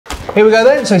Here we go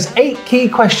then. So it's 8 key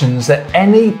questions that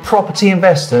any property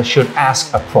investor should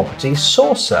ask a property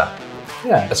sourcer.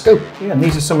 Yeah, Let's go. Yeah, and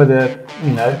these are some of the,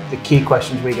 the key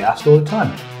questions we get asked all the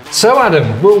time. So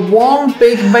Adam, will one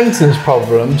big maintenance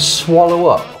problem swallow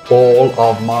up all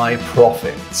of my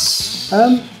profits?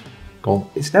 Go on.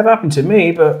 It's never happened to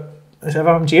me, but has it ever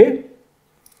happened to you?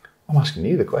 I'm asking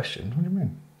you the question. What do you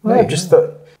mean? Well, I just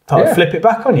thought I'd flip it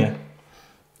back on you.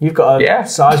 You've got a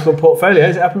sizable portfolio.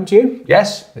 Has it happened to you?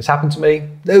 Yes, it's happened to me.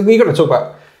 We've got to talk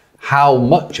about how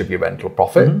much of your rental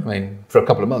profit. I mean, for a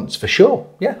couple of months, for sure.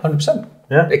 Yeah, 100%.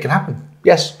 Yeah. It can happen.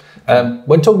 Yes.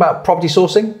 When talking about property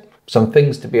sourcing, some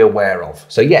things to be aware of.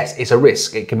 So yes, it's a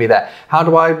risk. It can be there. How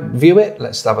do I view it?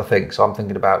 Let's have a think. So I'm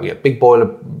thinking about big boiler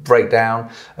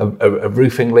breakdown, a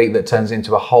roofing leak that turns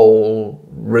into a whole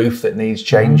roof that needs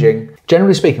changing.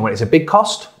 Generally speaking, when it's a big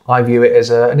cost, I view it as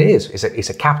it's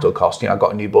a capital cost. I've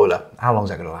got a new boiler. How long is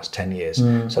that going to last? 10 years.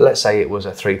 So let's say it was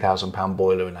a £3,000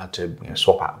 boiler and had to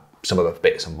swap out some of the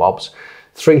bits and bobs.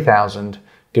 3,000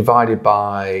 divided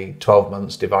by 12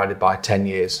 months, divided by 10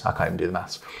 years. I can't even do the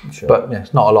maths. Sure. But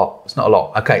it's not a lot. It's not a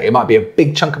lot. Okay, it might be a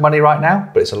big chunk of money right now,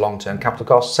 but it's a long-term capital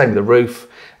cost. Same with the roof.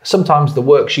 Sometimes the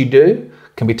works you do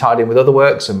can be tied in with other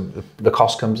works and the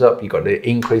cost comes up. You've got the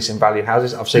increase in value of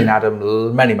houses. I've seen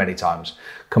Adam many, many times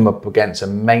come up against a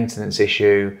maintenance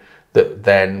issue that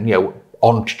then,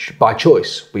 by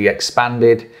choice, we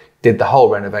expanded, did the whole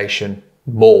renovation,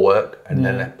 more work, and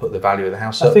then they put the value of the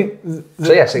house up. I think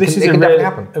yes, it can definitely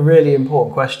happen. A really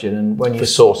important question. And when you're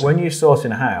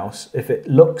sourcing a house, if it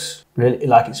looks really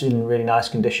like it's in really nice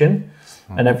condition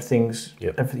and everything's,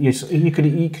 you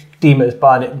could deem it as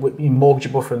buying it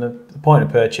mortgageable from the point of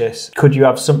purchase. Could you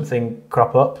have something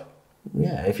crop up?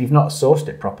 Yeah, if you've not sourced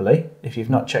it properly, if you've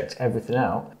not checked everything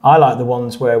out. I like the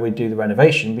ones where we do the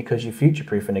renovation because you're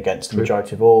future-proofing against the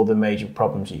majority of all the major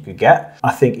problems you could get.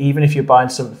 I think even if you're buying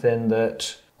something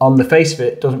that on the face of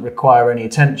it doesn't require any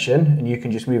attention and you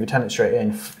can just move a tenant straight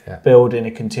in, build in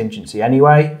a contingency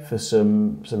anyway for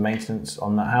some maintenance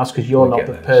on that house, because you're not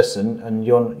the person and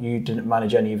you didn't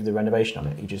manage any of the renovation on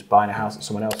it. You're just buying a house that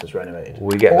someone else has renovated.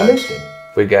 We get those.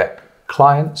 We get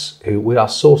clients who we are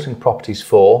sourcing properties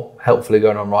for, helpfully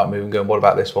going on Rightmove and going, what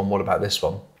about this one? What about this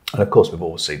one? And of course, we've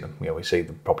always seen them. We see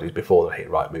the properties before they hit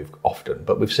Rightmove often,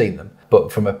 but we've seen them. But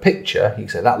from a picture, you can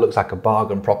say that looks like a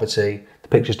bargain property. The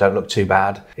pictures don't look too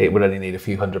bad. It would only need a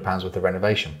few £100s worth of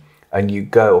renovation. And you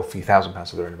go, or a few £1,000s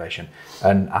worth of renovation.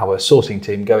 And our sourcing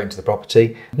team go into the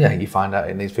property. Yeah, you find out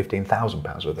it needs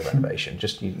 £15,000 worth of renovation.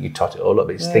 Just you tot it all up.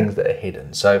 It's things that are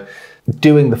hidden. So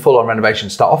doing the full-on renovation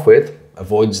to start off with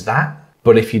avoids that.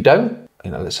 But if you don't,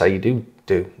 let's say you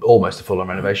do almost a full-on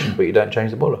renovation, but you don't change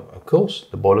the boiler. Of course,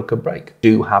 the boiler could break.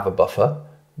 Do have a buffer.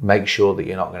 Make sure that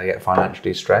you're not going to get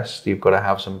financially stressed. You've got to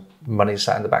have some money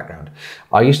sat in the background.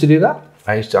 I used to do that.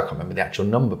 I can't remember the actual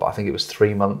number, but I think it was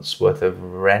 3 months worth of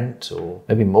rent or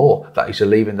maybe more that I used to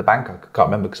leave in the bank. I can't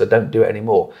remember because I don't do it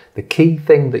anymore. The key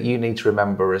thing that you need to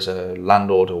remember as a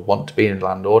landlord or want to be a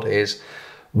landlord is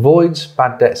voids,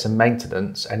 bad debts and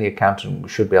maintenance. Any accountant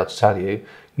should be able to tell you,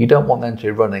 you don't want them to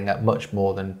be running at any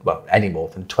more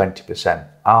than 20%.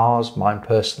 Ours, mine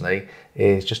personally,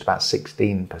 is just about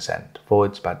 16%.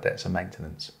 Voids, bad debts and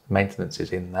maintenance. Maintenance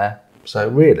is in there. So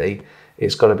really,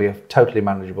 it's got to be totally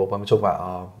manageable. When we talk about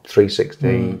our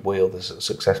 360 wheel, the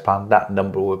success plan, that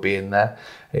number would be in there.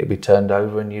 It'd be turned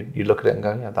over and you look at it and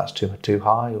go, that's too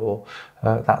high, or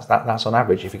that's on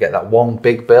average. If you get that one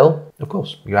big bill, of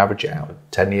course, you average it out.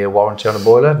 10-year warranty on a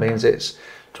boiler means it's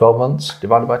 12 months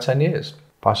divided by 10 years.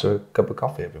 Price of a cup of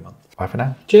coffee every month. Bye for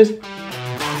now. Cheers.